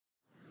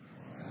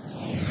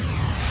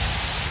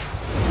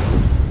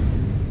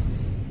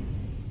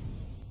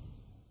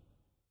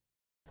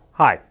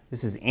Hi,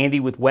 this is Andy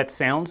with Wet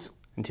Sounds,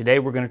 and today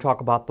we're going to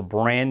talk about the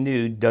brand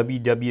new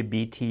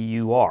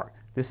WWBT-UR.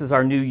 This is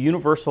our new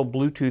universal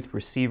Bluetooth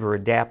receiver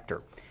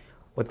adapter.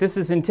 What this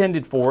is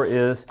intended for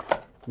is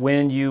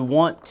when you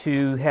want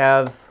to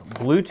have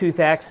Bluetooth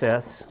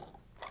access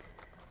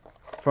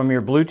from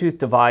your Bluetooth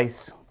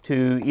device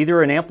to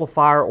either an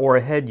amplifier or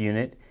a head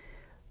unit,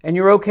 and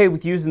you're okay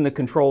with using the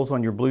controls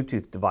on your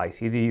Bluetooth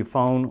device, either your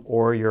phone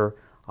or your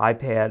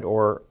iPad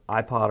or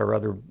iPod or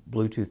other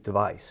Bluetooth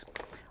device.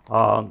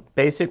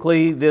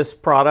 Basically, this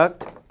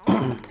product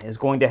is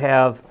going to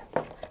have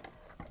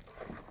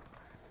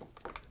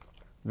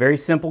very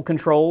simple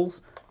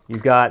controls.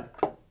 You've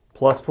got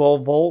plus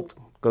 12 volt,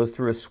 goes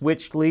through a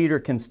switched lead or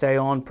can stay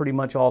on pretty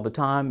much all the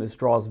time. This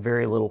draws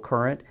very little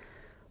current.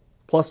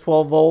 Plus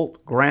 12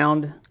 volt,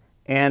 ground,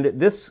 and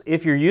this,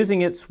 if you're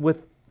using it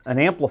with an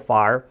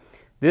amplifier,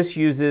 this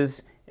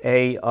uses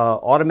a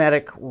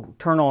automatic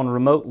turn-on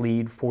remote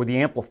lead for the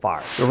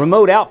amplifier. The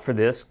remote out for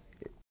this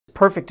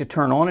perfect to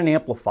turn on an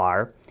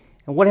amplifier,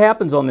 and what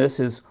happens on this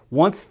is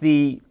once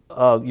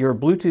your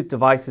Bluetooth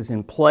device is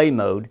in play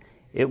mode,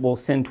 it will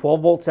send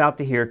 12 volts out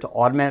to here to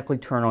automatically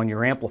turn on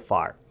your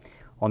amplifier.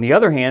 On the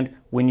other hand,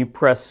 when you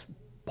press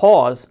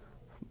pause,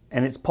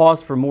 and it's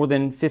paused for more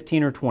than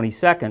 15 or 20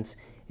 seconds,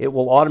 it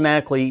will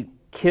automatically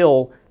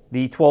kill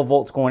the 12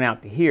 volts going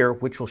out to here,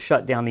 which will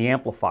shut down the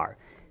amplifier.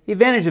 The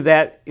advantage of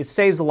that, it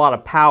saves a lot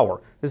of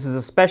power. This is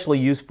especially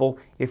useful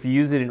if you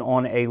use it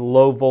on a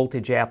low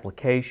voltage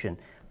application.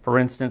 For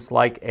instance,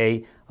 like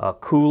a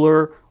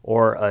cooler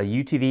or a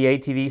UTV,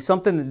 ATV,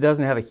 something that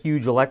doesn't have a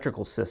huge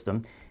electrical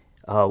system.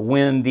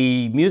 When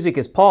the music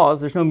is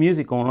paused, there's no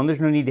music going on, there's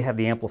no need to have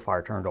the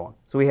amplifier turned on.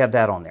 So we have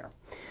that on there.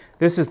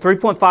 This is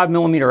 3.5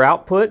 millimeter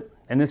output,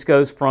 and this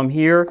goes from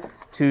here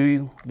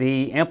to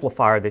the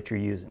amplifier that you're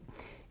using.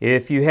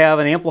 If you have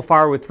an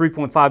amplifier with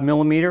 3.5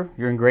 millimeter,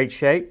 you're in great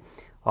shape.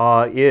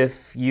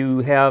 If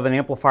you have an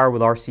amplifier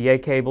with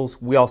RCA cables,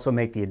 we also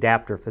make the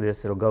adapter for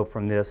this. It'll go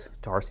from this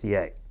to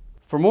RCA.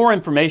 For more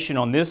information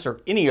on this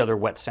or any other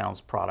Wet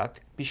Sounds product,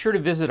 be sure to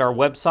visit our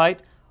website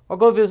or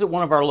go visit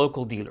one of our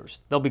local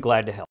dealers. They'll be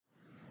glad to help.